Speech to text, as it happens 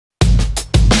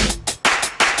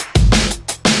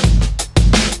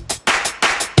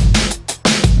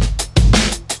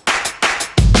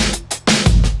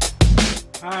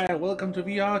to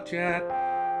VRchat.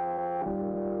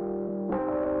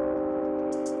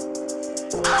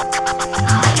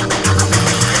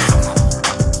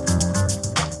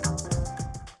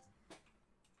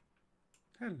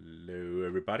 Hello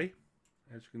everybody.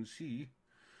 As you can see,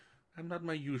 I'm not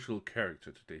my usual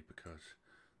character today because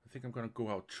I think I'm gonna go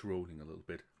out trolling a little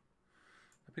bit.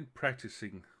 I've been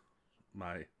practicing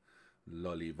my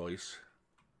Loli voice.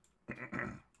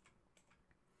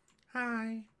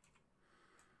 Hi.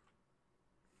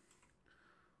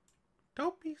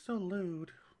 Don't be so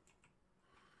lewd.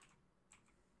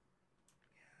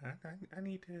 Yeah, I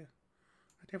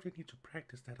definitely need to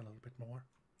practice that a little bit more.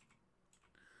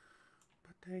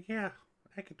 But yeah,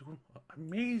 I can do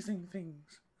amazing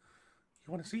things.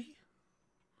 You want to see?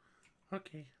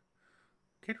 Okay.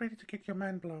 Get ready to get your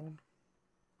mind blown.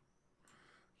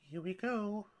 Here we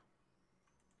go.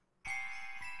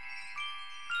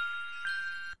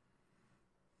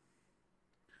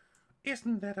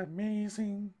 Isn't that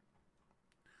amazing?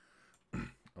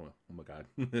 Oh my god.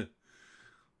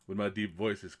 With my deep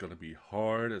voice, it's gonna be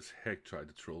hard as heck trying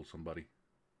to troll somebody.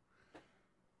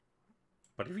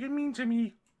 But if you're mean to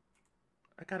me,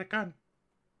 I got a gun.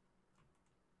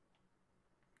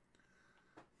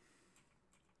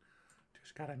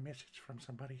 Just got a message from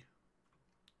somebody.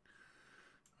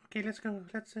 Okay, let's go.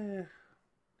 Let's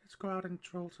go out and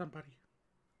troll somebody.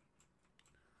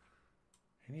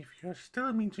 And if you're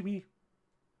still mean to me,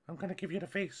 I'm gonna give you the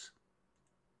face.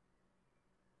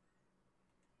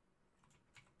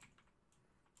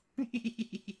 Oh,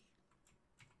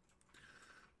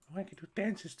 I can do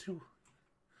dances too.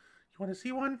 You want to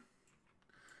see one?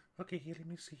 Okay, here, let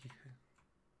me see.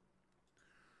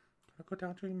 I'm gonna go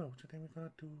down to emotes, and then we're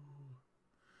gonna do.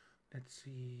 Let's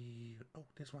see. Oh,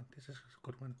 this one. This is a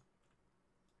good one.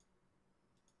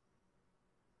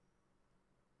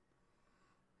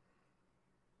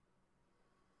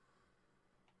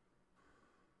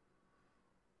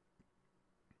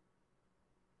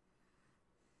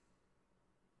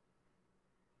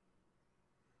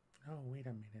 Oh, wait a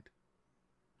minute.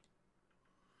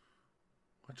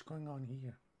 What's going on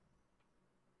here?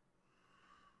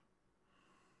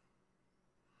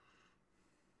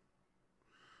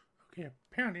 Okay,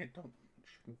 apparently I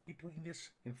shouldn't be doing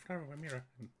this in front of a mirror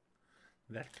and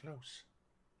that close.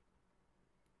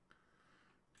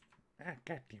 Ah,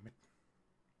 god damn it.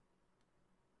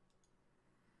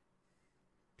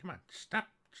 Come on, stop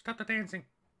the dancing.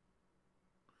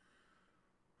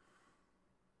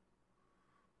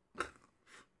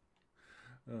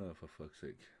 Oh, for fuck's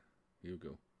sake. Here you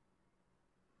go.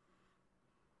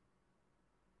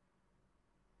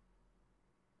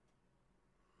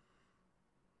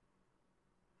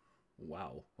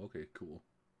 Wow. Okay, cool.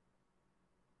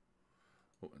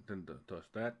 Oh, and then does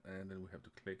that, and then we have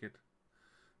to click it.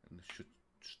 And it should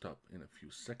stop in a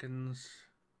few seconds.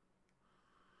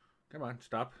 Come on,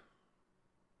 stop.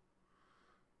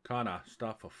 Kana,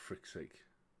 stop for frick's sake.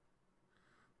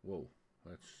 Whoa,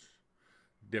 that's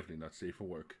definitely not safe for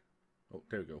work. Oh,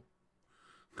 there we go.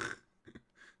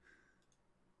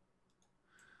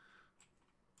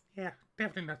 Yeah,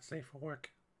 definitely not safe for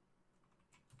work.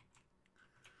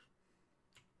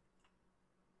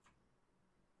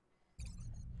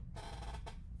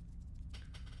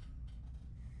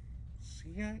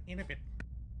 See ya in a bit.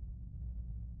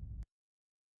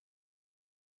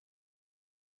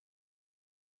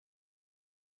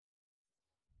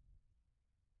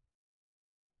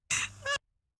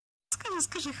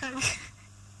 Скажи хай.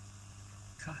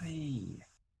 Хай.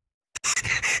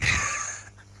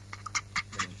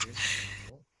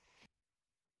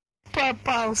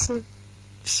 Попался.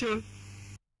 Все.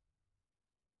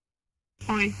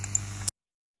 Ой.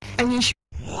 Они еще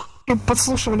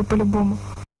подслушивали по-любому.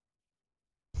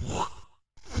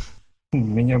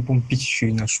 Меня бомбить еще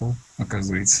и нашел,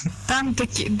 оказывается. Там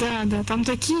такие, да, там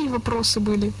такие вопросы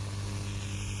были.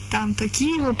 Там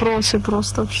такие вопросы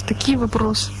просто, вообще такие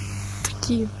вопросы.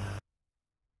 Такие.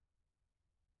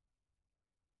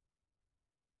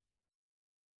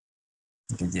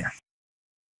 Где?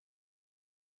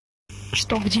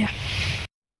 Что, где?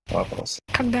 Вопрос.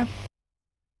 Когда?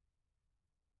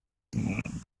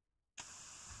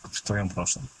 В твоем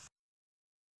прошлом.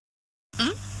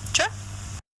 Чё?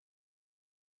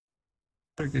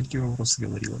 Про какие вопросы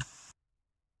говорила?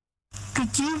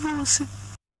 Какие волосы?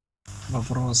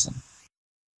 Вопросы.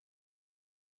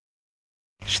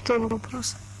 Что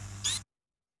вопрос?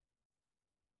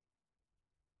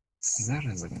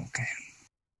 Зараза мелкая.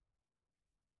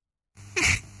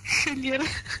 Лера.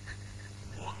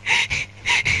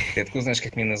 Ты откуда знаешь,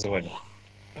 как меня называли?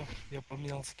 Я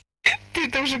помялся. Ты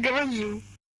это уже говорил.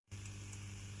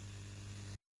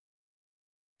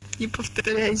 Не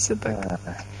повторяйся так.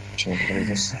 Что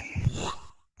произошло?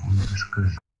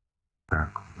 Скажи,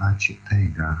 как значит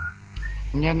тайга?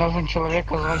 Мне нужен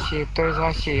человек из России. Кто из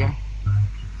России?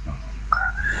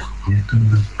 Нету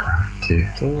на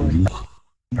карте.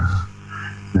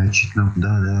 Значит, нам до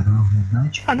дороги,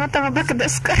 значит, Она там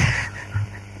бэкдеска.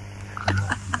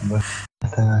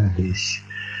 остались.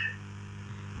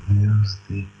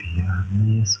 Звезды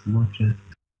пьяные смотрят,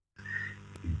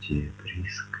 где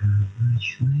близко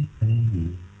ночной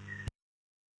тайги.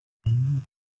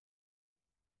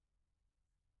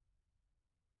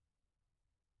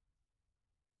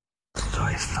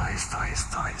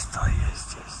 Стой, я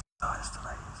здесь.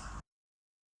 Стой.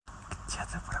 Где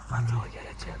ты пропадал?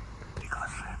 Я тебя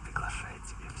приглашаю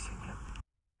тебе все нет.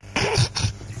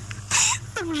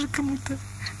 Там уже кому-то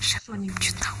шапонит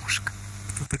на ушко.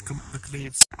 Кто-то кому-то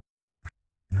клеится.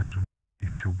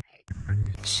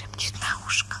 Шепчет на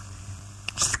ушко.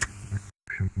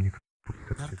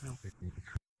 Дарквилл.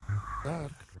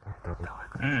 Дарк.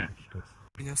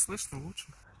 Меня слышно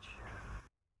лучше?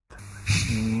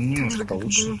 Немножко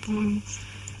лучше.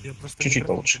 Я просто Чуть-чуть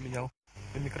микрофон получше. поменял.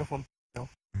 Я микрофон поменял.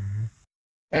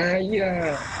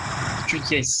 Я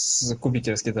чуть с кубики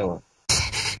раскидала.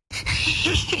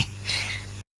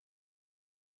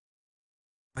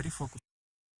 Бери фокус.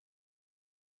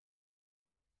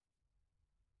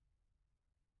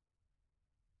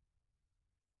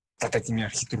 Так этими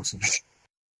архитрусами.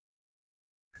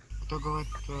 Кто говорит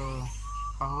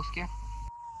по-русски?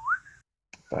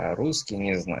 По-русски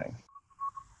не знаю.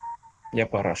 Я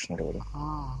по-рашну говорю.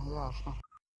 Ясно.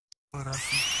 Пора.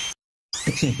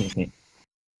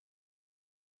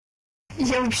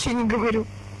 Я вообще не говорю.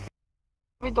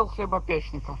 Видел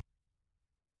хлебопечника?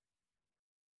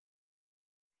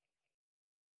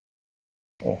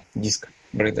 О, диск.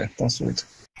 Брэда танцует.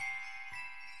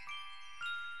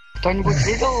 Кто-нибудь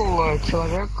видел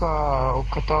человека,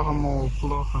 которому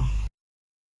плохо?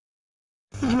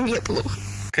 Мне плохо.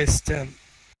 Костян.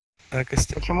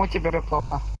 Костян. Почему тебе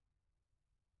плохо?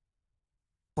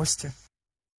 Костя.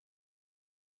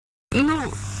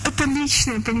 Ну, это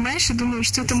личное, понимаешь? Я думаю,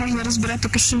 что это можно разбирать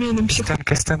только с семейным психологом.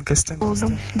 Костян.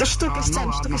 Да что Ну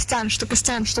Костян, что ладно. Костян, что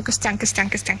Костян, что Костян.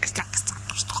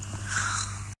 Что?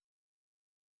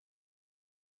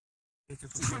 Я тебе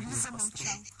Не попробую замолчал.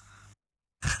 построить.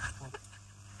 Вот.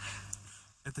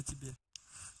 Это тебе.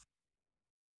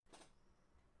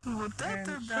 Вот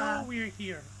это да.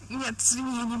 Нет,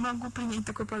 извини, я не могу принять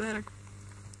такой подарок.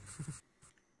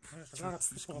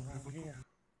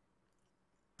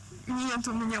 Нет,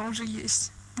 у меня уже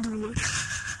есть двое.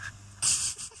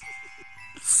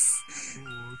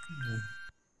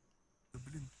 Да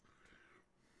блин.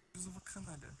 Что за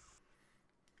вакханалия?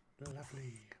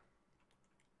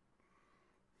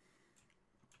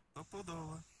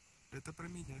 Стопудово. Это про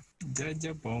меня.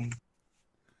 Дядя Бом.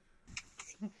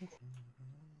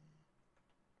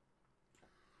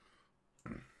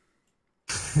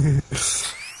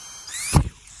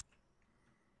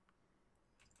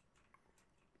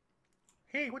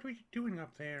 Hey, what are you doing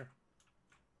up there?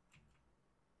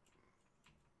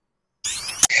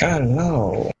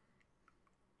 Hello.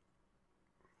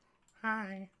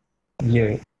 Hi.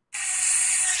 Yeah.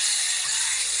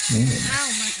 Ow,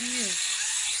 my ear.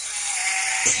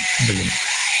 Блин.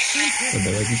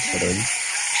 Подводить.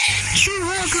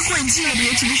 Чего? Какой дед?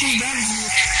 Я тебе сейчас дам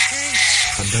дед.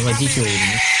 Подводить его или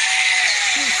нет?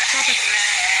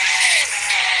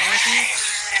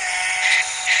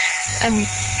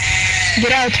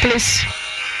 Get out, please.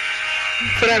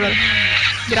 Forever.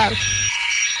 Get out.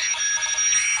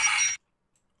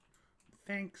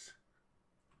 Thanks.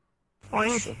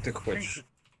 Ой, Что ты хочешь?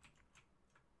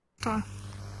 что?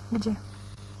 Где?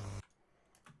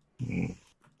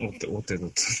 Вот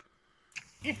этот.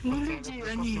 Ну, люди,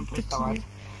 они Допустим, приставать.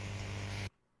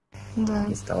 такие. Да,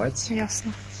 Приставать?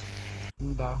 ясно.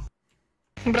 Да.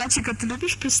 Братик, а ты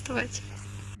любишь приставать?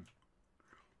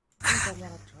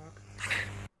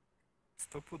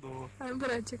 Стопудово. А,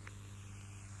 братик.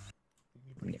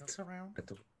 Нет.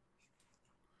 Это...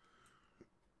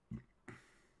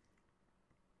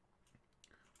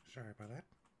 Sorry about that.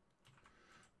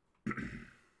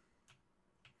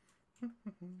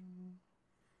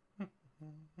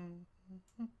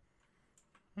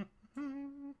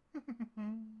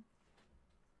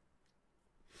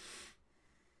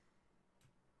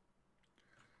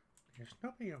 There's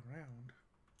nobody around.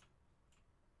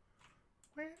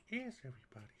 Where is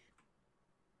everybody?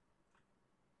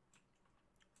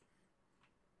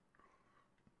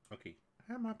 Okay,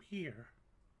 I'm up here.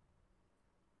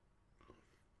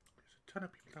 There's a ton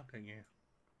of people out there, yeah.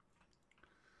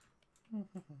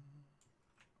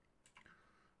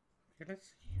 Okay, let's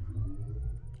see.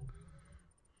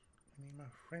 my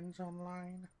friends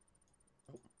online.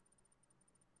 Oh.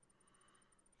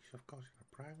 He's of course in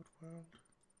a private world.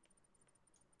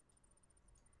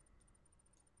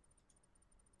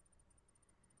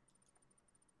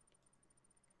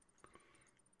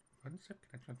 One sip,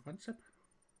 can I join one sip?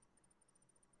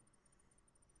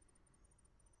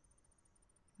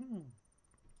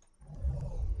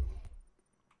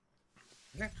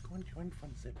 Let's go and join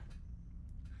Funsip.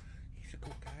 He's a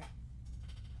cool guy.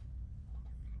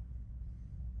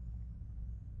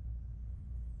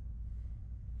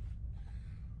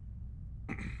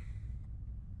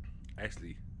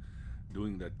 Actually,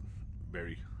 doing that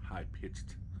very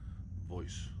high-pitched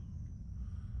voice.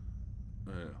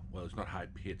 Well, it's not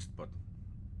high-pitched, but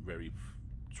very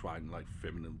like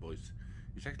feminine voice.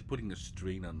 It's actually putting a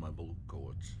strain on my vocal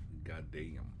cords. God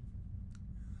damn.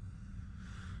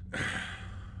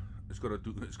 It's gonna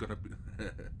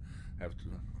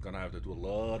have to do a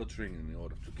lot of training in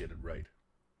order to get it right.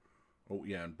 Oh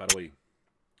yeah, and by the way,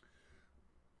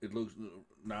 it looks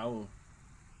now.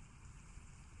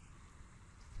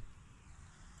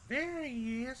 There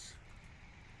he is.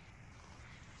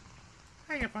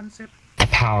 Hiya, Funsip. The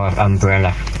power of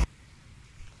umbrella.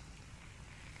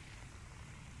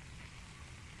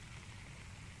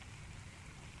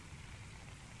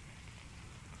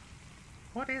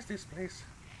 What is this place?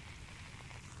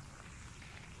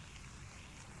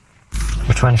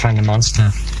 We're trying to find a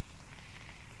monster.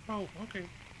 Oh, okay.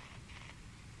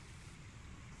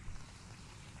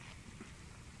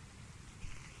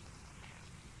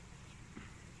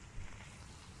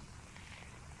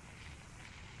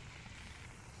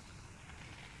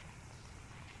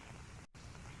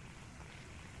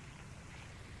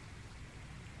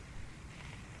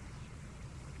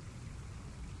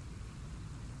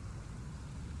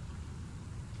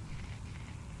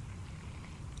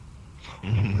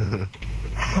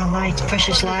 Oh, light,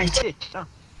 precious light.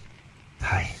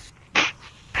 Hi.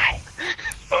 Hi.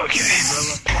 Okay.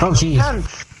 Oh, jeez.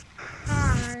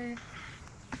 Hi.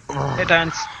 Hey,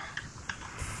 Dance.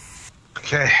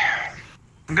 Okay.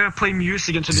 I'm gonna play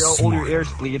music until all your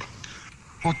ears bleed.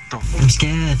 What the I'm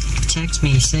scared. Protect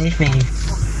me, save me.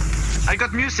 I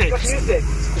got music!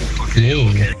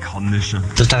 Yeah. Condition.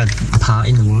 Just a part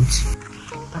in the woods.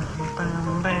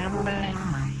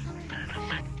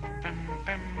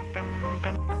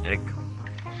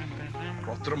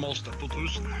 Pratar om Monster på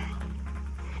 1000.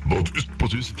 På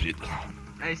 1000.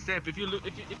 Hey, Step, if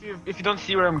you don't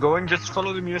see where I'm going, just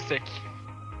follow the music.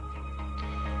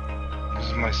 This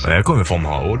is my Jag kommer från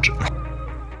Howard.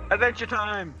 Adventure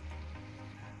time!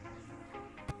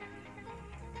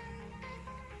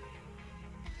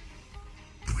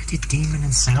 Where did Demon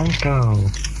and Sound go?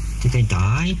 Did they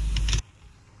die?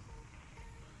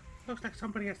 Looks like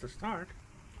somebody has to start.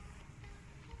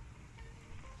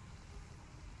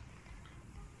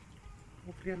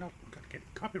 Hopefully I'm not gonna get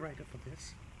copyrighted for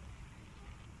this.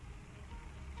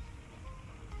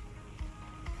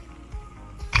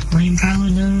 Rain Power,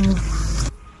 no.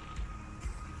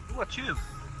 What you?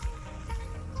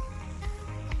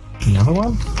 Another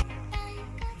one?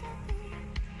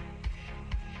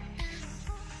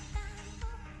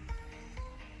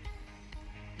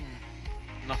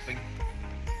 Nothing.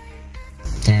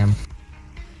 Damn.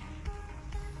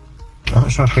 I'm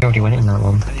not sure if we already went in that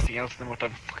one. Anything else than what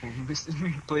I'm fucking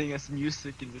playing as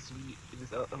music in this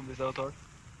avatar?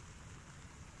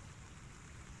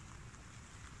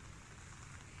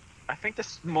 I think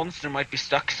this monster might be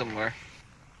stuck somewhere.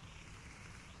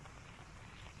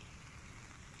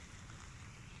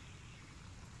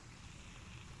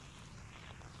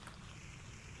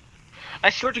 I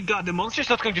swear to God, the monster's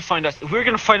not going to find us. We're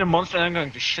going to find a monster and I'm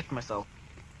going to shit myself.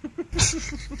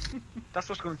 That's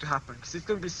what's going to happen, because it's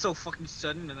going to be so fucking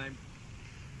sudden and I'm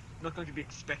not going to be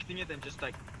expecting it and just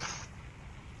like...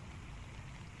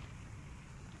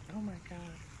 Oh my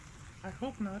god. I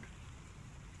hope not.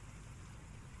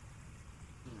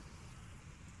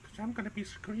 Because I'm gonna be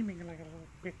screaming like a little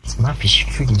bitch. This map is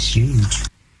freaking huge.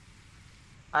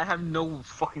 I have no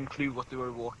fucking clue what they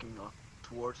were walking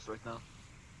towards right now.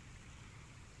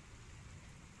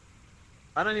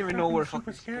 I don't even know where Super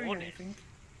fucking scary, spawn I is. think.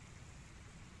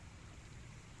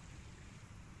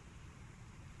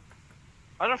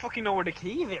 I don't fucking know where the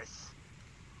cave is.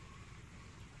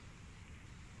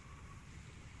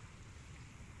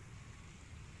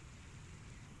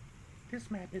 This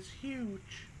map is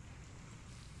huge.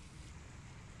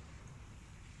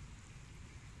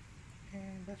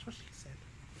 And that's what she said.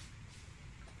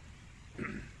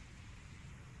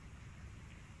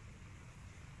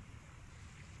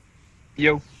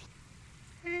 Yo.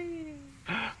 Hey,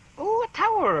 Oh, a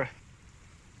tower!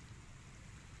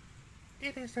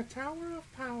 it is the Tower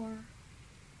of Power.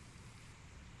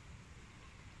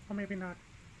 Or maybe not.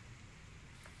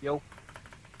 Yo.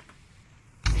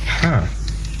 Huh.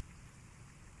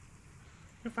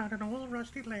 You found an old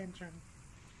rusty lantern.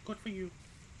 Good for you.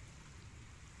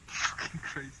 Fucking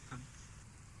Christ.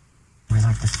 We're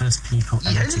like the first people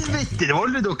I ever to get helvete, here. det var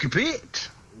litt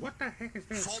okkupert! What the heck is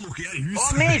this? Faen, dere er i huset.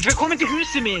 Åh, mate, velkommen til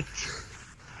huset mitt!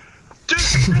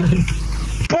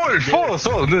 Boll, faen,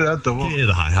 så du dette var? Det er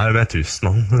det her, helvetes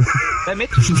mann. Det er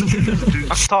mitt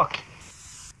hus. Takk.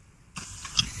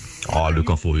 Ja, du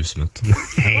kan få huset mitt.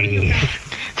 Hey,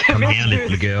 come here,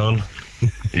 little girl.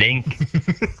 Link,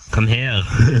 come here.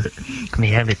 Come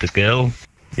here, little girl.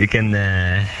 You can,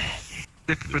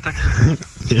 Protect.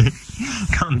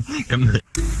 come.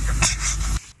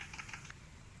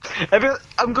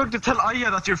 I'm going to tell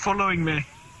Aya that you're following me.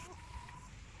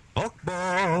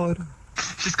 Akbar!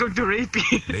 She's going to rape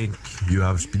you. Link, you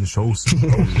have been chosen.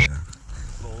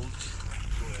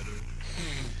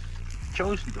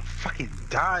 Chosen to fucking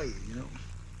die, you know?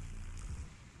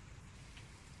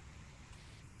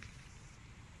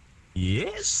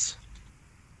 Yes?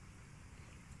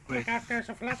 Look out, there's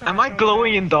a flash. Am I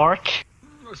glowing in dark?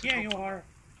 Yeah, you are.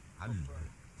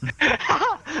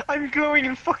 I'm glowing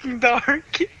in fucking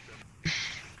dark.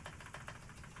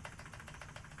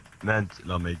 Vent,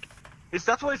 la meg. Is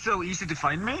that why it's so easy to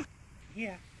find me?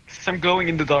 Yeah, 'Cause I'm glowing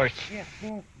in the dark. yeah,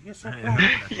 you're so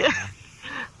bright. Yeah.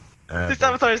 This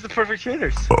avatar is the perfect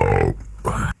shaders. Oh.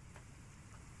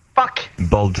 Fuck.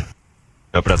 Bald.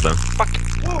 Ja, på dette. Fuck.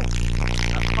 Whoa!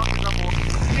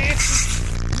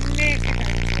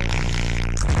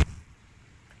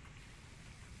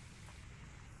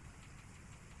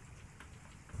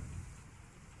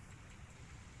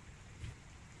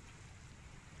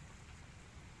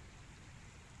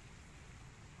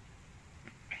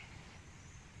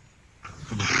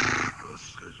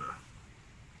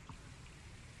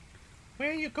 Where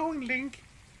are you going, Link?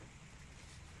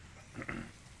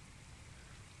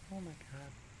 Oh my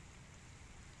god.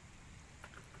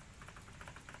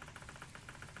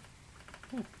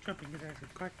 Ooh, jumping is actually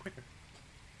quite quicker.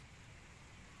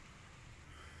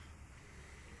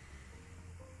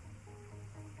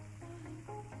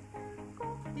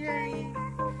 Yay!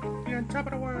 You're on top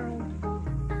of the world!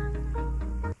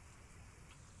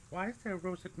 Why is there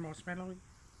roasted marshmallow?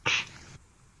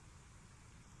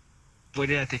 Why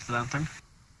did I take the lantern?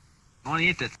 I wanna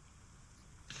eat it.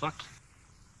 Fuck.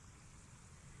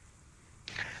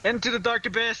 Into the dark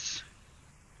abyss!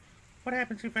 What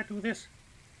happens if I do this?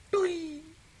 Doi!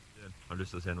 Har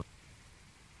lyst til å se noe.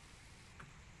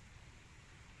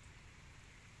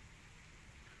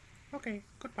 Okay,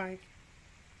 goodbye.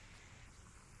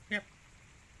 Yep.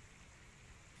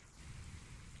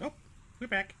 Oh, we're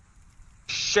back.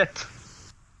 Shit.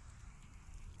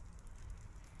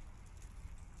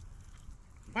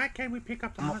 Why can't we pick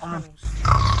up the marshmallows?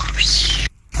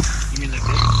 You mean like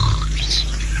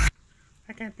this?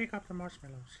 I can't pick up the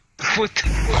marshmallows. What?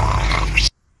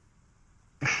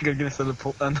 I'm gonna sell the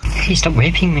pole then. Please stop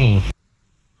raping me.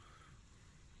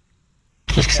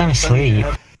 Just 'cause I'm asleep.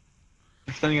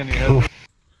 I'm standing on your head. Oof.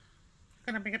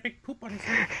 Gonna make a big poop on his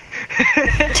head.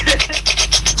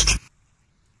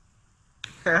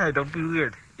 Hey, don't be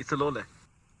weird. It's a Loli.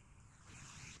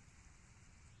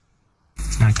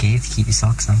 It's not gay to keep your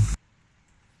socks on.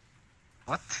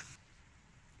 What?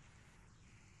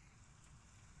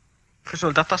 First of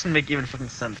all, that doesn't make even fucking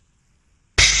sense.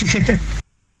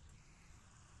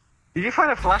 Did you find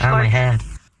a Ow, my flashlight? head.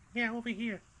 Yeah, over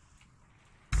here.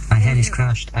 My head is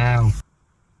crushed. Ow.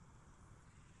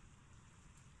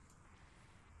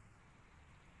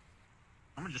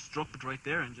 I'm gonna just drop it right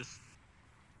there and just...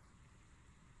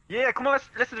 Yeah, come on,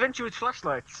 let's adventure with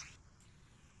flashlights.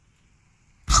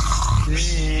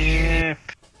 Yep.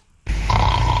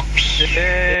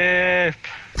 Yep.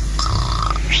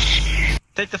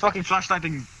 Take the fucking flashlight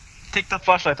and take that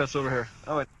flashlight that's over here.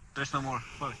 Oh wait, there's no more.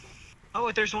 Wait. Oh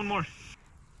wait, there's one more.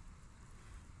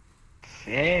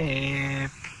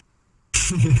 Yep.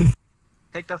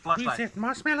 Take that We flashlight. said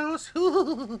marshmallows.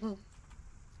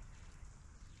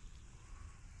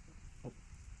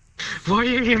 Why are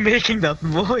you making that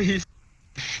voice?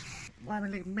 Why am I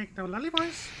making the Loli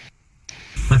Voice?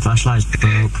 My flashlight's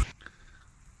broke.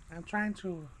 I'm trying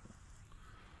to.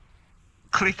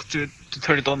 Click to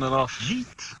turn it on and off.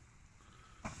 Yeet!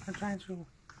 I'm trying to.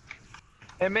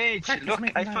 Hey mate, Practice look,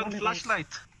 making I my found Loli a Voice.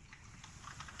 flashlight.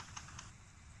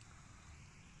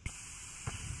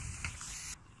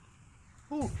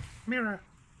 Ooh, mirror.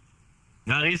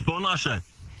 Jeg respawner ikke.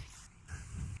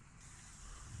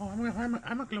 Oh,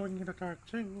 I'm a glowing in the dark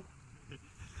too.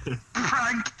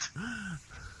 Pranked!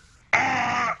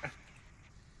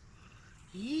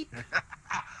 Yeet.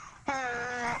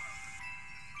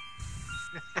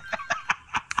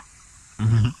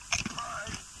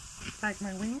 Like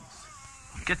my wings?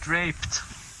 Get raped.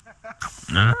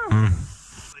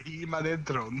 Gi meg den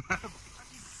introen.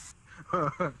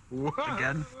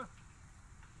 Again.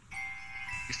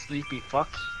 You sleepy fuck.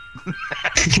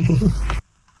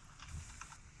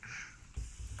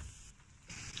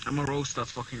 I'm gonna roast that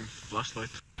fucking flashlight.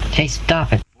 Hey,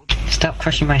 stop it. Stop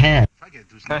crushing my hand.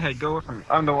 Hey, go with me.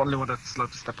 I'm the only one that's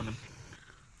allowed to step on him.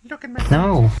 Look at my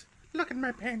No. pants. Look at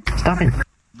my pants. Stop it.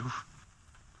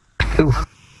 Oof.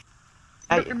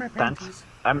 Hey, Look at my Pants.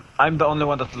 panties. I'm the only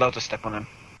one that's allowed to step on him.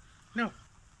 No.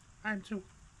 I'm too.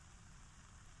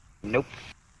 Nope.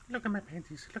 Look at my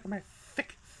panties. Look at my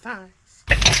thick thighs.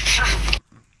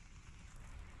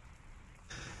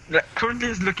 Currently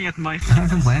is looking at my I don't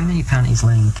even wear any panties,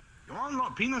 Link. Come on,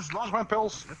 not penis, launch my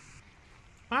pills.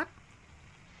 What?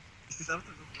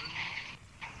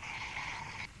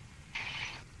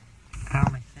 Ow,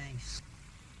 my face.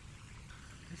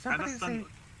 Did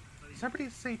somebody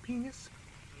say penis?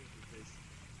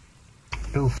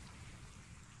 Oof.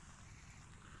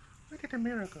 Where did the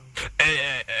mirror go?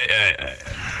 Hey.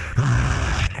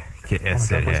 Okay, Oh my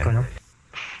God, what's going on?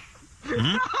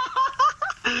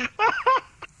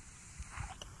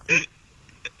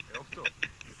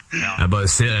 Jeg bare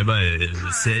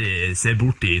ser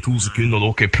bort i 2 sekunder,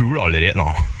 og dere puler allerede nå.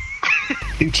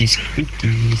 Spooky,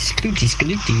 spooky, spooky,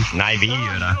 spooky. Nei, vi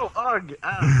gjør det. Oh, ugh,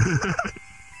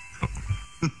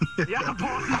 yeah,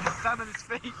 boy, stand on his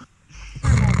face.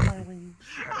 My wings.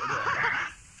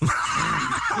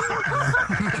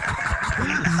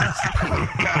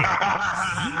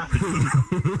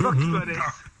 Fuck buddy.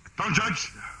 Don't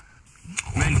judge.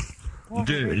 Men, What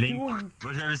du, are they Link. doing?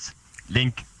 Hva skjer?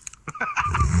 Link.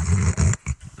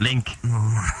 Link.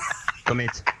 Kom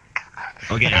hit.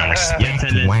 Ok,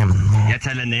 jeg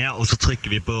teller ned, og så trykker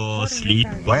vi på sleep.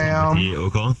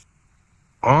 Ok?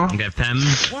 Ok, 5,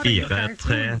 4,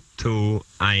 3, 2,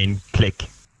 1, klikk.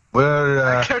 We're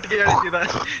I can't get you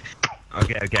that.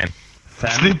 Ok.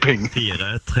 5, sleeping.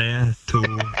 4, 3, 2,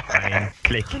 1,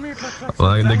 klikk. Come here, let's Det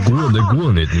er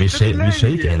god nytt. Vi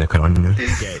shaker henne hverandre. Ok. 4,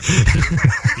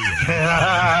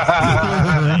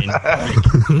 1,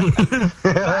 klikk.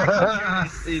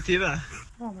 I tide.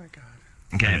 Oh my god.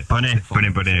 Ok, på ny.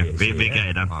 Vi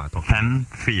greier det. 5,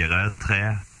 4,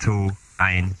 3, 2,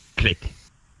 1, klikk.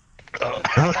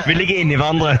 Vi ligger inni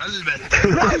hverandre.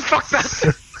 Fuck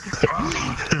that!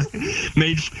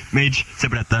 Mage, se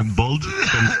på dette. Bold.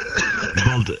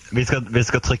 Vi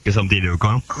skal trykke samtidig, ok?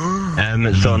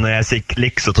 Så når jeg sier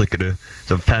klikk, så trykker du.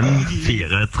 Så 5,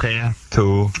 4, 3,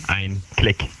 2, 1,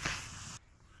 klikk.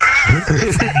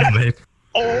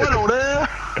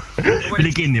 Vi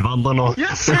ligger inni hverandre nå.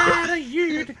 Yes!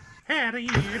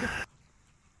 Herregud!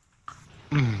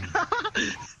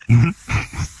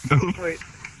 Wait.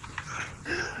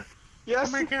 Oh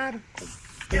Yes! my god.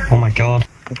 Oh my God.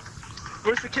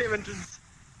 Where's the cave entrance?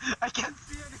 I can't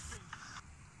see anything.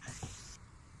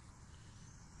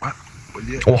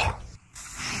 Åh,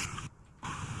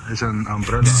 It's an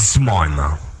umbrella. this is mine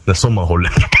now. Det er sånn man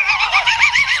holder.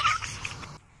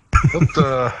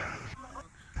 What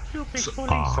You big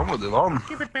bully. Someone did on.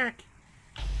 Give it back.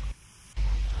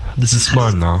 This is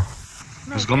mine now.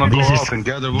 No, He's gonna give go it out and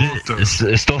gather water.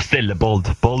 Stå stille, Bold.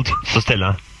 Stå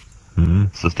stille.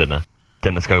 Stå stille.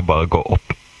 Denne skal bare gå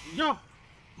opp. Ja.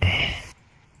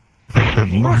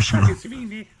 Marshmallow.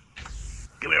 Svini.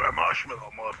 Give me my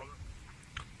marshmallow, motherfucker.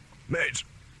 Mage.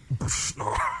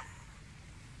 No.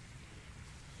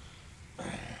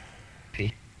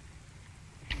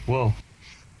 Whoa.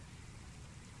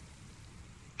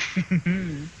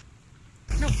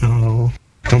 No.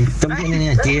 Don't get any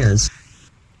ideas.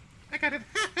 I got it.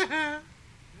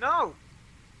 No!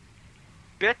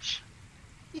 Bitch!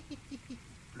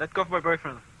 Let go of my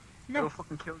boyfriend. I No, will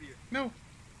fucking kill you. no.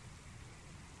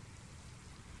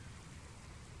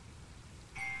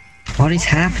 What is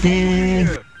happening?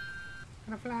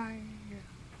 Gonna fly.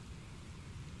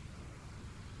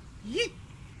 Yeet.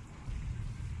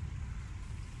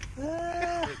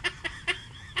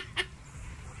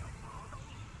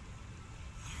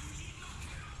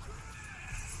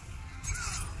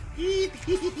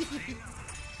 Yeet.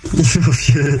 Oh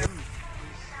shit.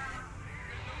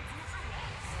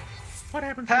 What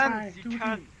happens if I Hands, do you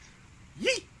can't.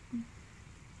 Yeet.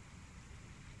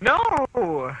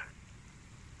 No!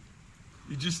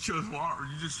 You just chose water.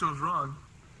 You just chose run.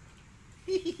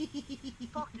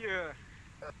 Fuck you!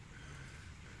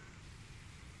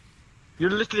 You're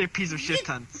literally a piece of shit,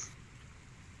 Hans.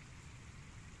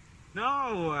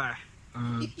 No!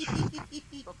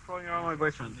 Stop throwing around my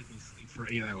boyfriend. For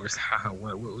 8 hours.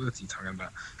 What's he talking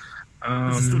about?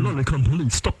 This is the London Company.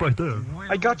 Stop right there.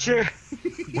 I got you!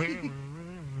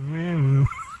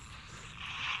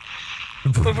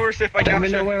 Don't worry, Sip, I don't got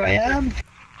even know you. where I am.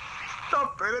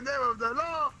 Stop in the name of the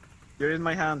law! You're in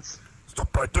my hands.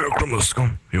 Stopp ett ögonblick,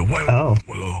 skam. Jo, Oh.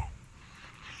 hello.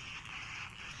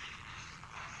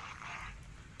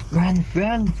 Run,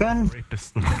 run, run.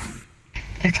 Rapist.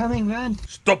 They're coming, run.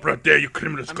 Stop right there, you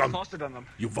criminal I'm scum! faster than them.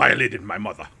 You violated my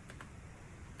mother.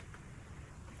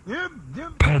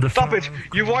 Stop it!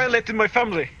 You violated my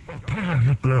family!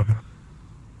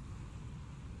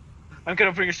 I'm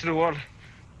gonna bring us to the wall.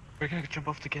 We're gonna jump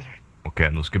off together.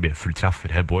 Okej, nu ska det bli full treffer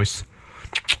här, boys.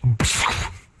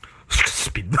 Ska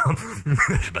spinna.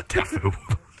 Jag ska bara träffa huvudet.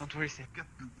 Don't worry, Sip.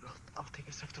 I'll take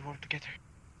us off the wall together.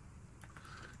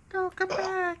 No, come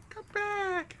back! Come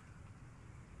back!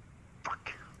 Fuck.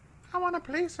 I wanna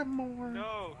play some more.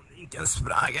 No! Vilken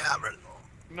spragjävel.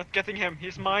 I'm not getting him,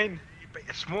 he's mine.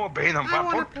 Små benen, I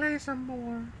wanna pappa. play some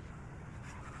more.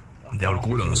 Det har du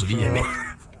kolan så vi är med.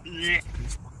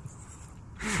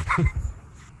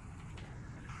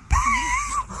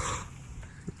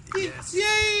 Yes.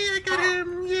 Yay! I got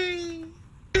him! Yay!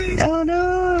 Oh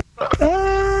no!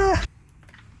 Ah!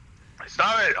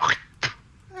 Stop it!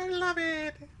 I love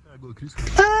it!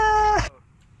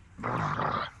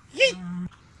 Ah! Yay!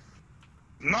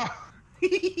 No!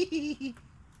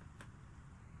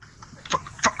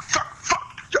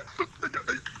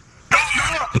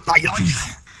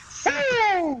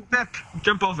 Sip!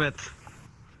 Jump off it.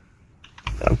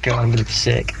 Oh god, I'm gonna be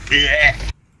sick. Sip.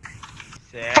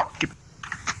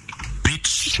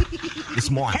 Bitch! It's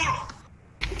mine.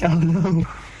 Oh no!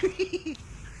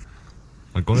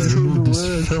 I'm gonna remove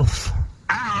this filth.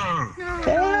 Ah!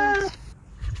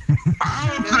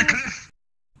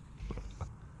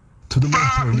 To the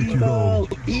mountain with you go.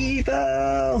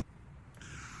 Evil!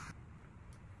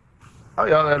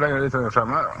 Ja, det är längre lite fram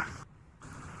här.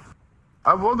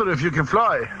 I wonder if you can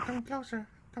fly. Come closer.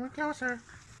 Come closer.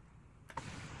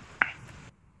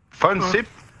 Find Sip.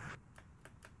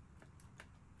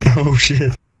 Oh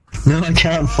shit. No, I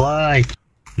can't fly.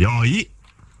 Jaj!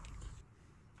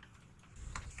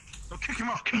 So kick him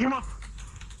off, kick him off.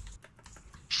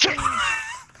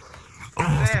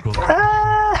 Åh, så gott.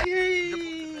 Ah!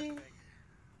 Yay!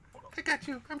 I got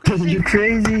you. I'm gonna You're save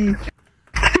crazy.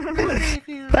 I'm gonna save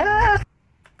you. Ah!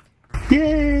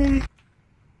 Yay!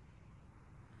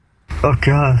 Oh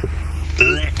god.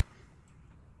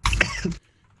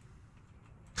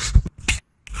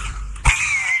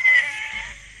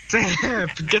 Sip,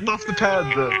 get off the pad.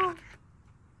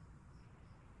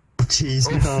 Jeez,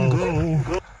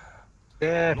 no.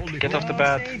 Sip, get off the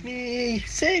pad. Save me!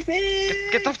 Save me!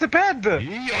 Get off the pad!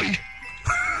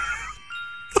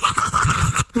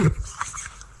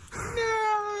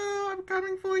 No, I'm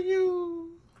coming for you.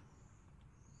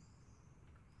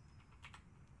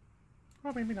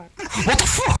 Oh, maybe not.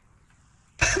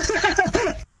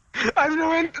 I have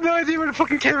no idea where the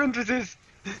fucking cave entrance is.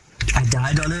 I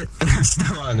died on it, and I'm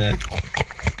still on it.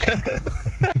 Okay,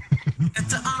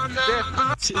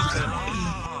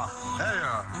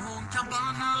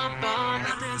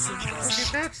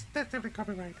 that's definitely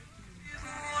copyright.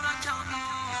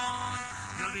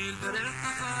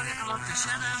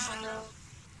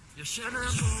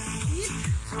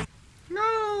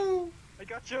 No! I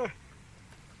got you.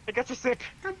 I got you, Sip.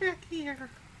 Come back here.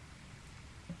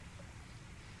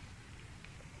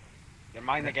 You're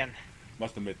mine again.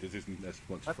 Must admit, this isn't as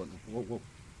much fun. Whoa, whoa.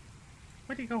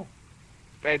 Where'd he go?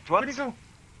 Wait, what? Where'd he go?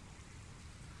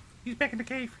 He's back in the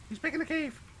cave. He's back in the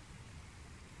cave.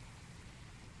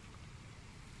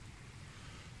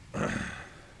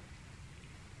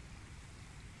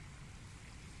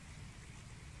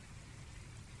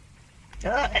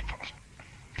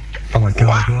 Oh my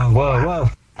god, whoa, whoa.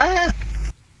 Ah!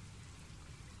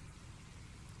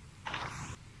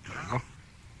 I'm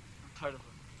tired of it.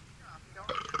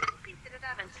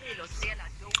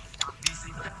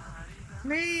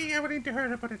 Nee, I would need to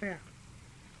hurry up put it there.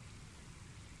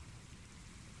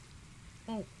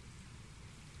 Oh.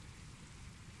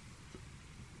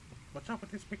 What's up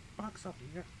with this big box up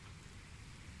here?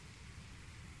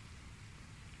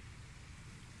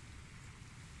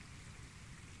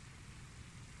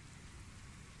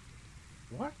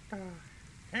 What the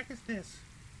heck is this?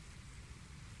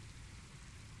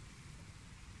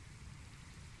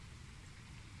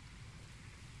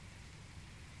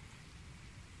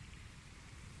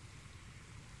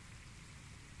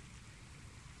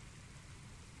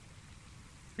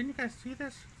 Didn't you guys see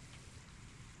this?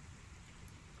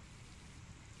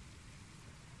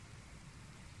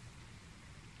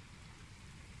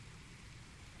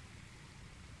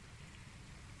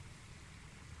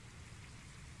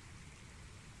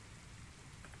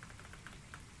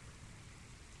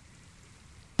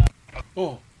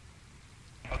 Oh.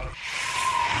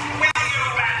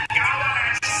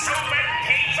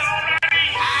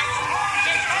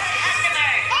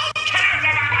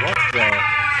 What the?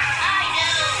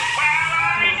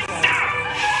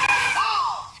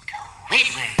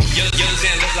 Young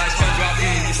Zan look like SpongeBob.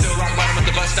 You still rock bottom at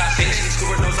the bus stop.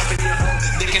 Scuba nose up in your hole.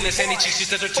 Licking the sandy cheeks, she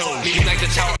says her toe. Me like the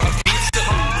tower of pizza.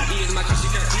 He is my crush, she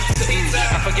got pizza.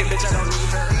 I forget, bitch, I don't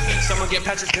need her. Someone get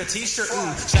Patrick a t-shirt.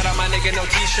 Shout out my nigga, no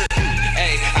t-shirt.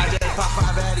 Hey, I just pop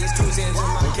 5 baddies, 2 Zans in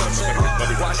my kill shirt.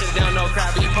 Wash it down, no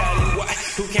Krabby Patty. What?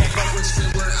 Who can't fuck with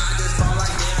Squidward? I just fall like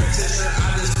damn t-shirt.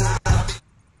 I just pull up.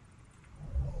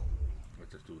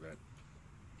 Let's just do that.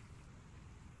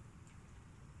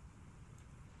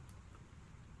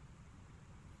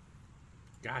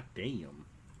 God damn.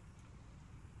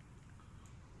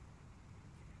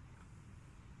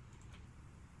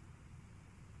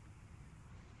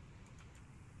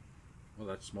 Well,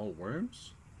 that's small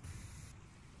worms?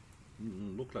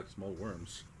 Look like small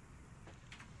worms.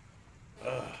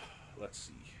 Let's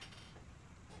see.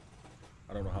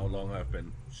 I don't know how long I've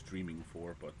been streaming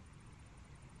for, but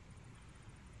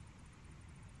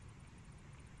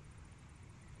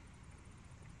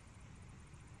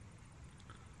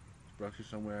Broxy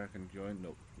somewhere I can join?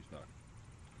 Nope, he's not.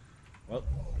 Well,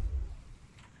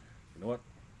 you know what?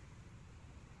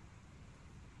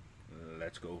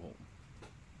 Let's go home.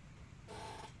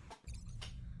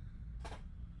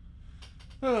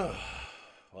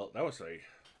 Well, that was a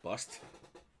bust.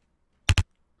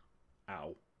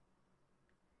 Ow.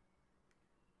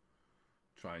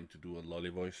 Trying to do a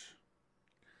Loli voice.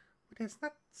 But it's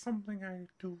not something I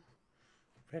do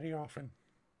very often.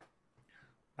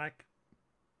 Like,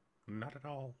 not at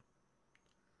all.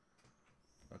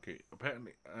 Okay,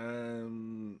 apparently,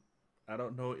 I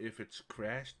don't know if it's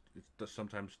crashed. It does,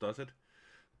 sometimes does it.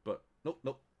 But,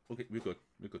 nope. Okay, we're good.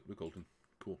 We're golden.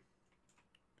 Cool.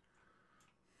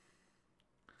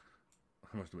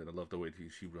 I must admit, I love the way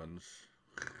she runs.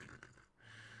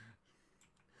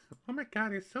 Oh my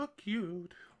god, it's so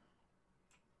cute.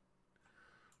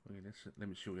 Okay, let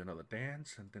me show you another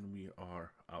dance, and then we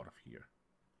are out of here.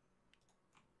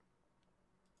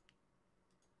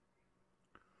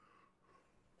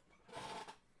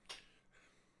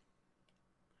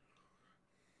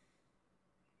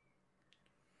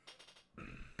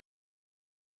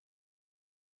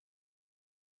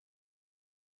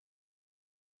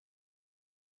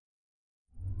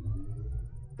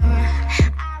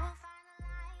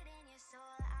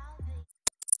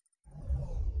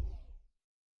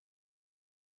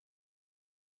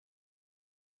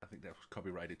 I think that was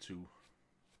copyrighted too.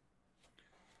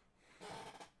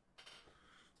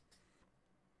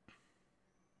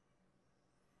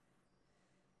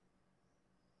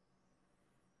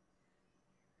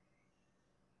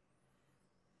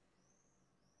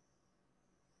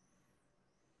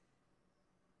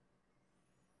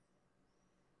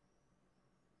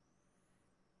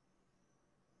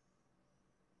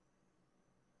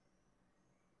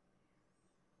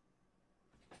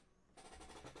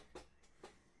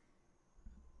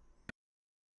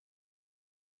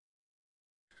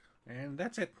 And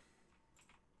that's it.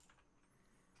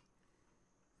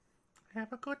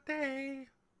 Have a good day.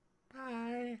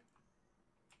 Bye.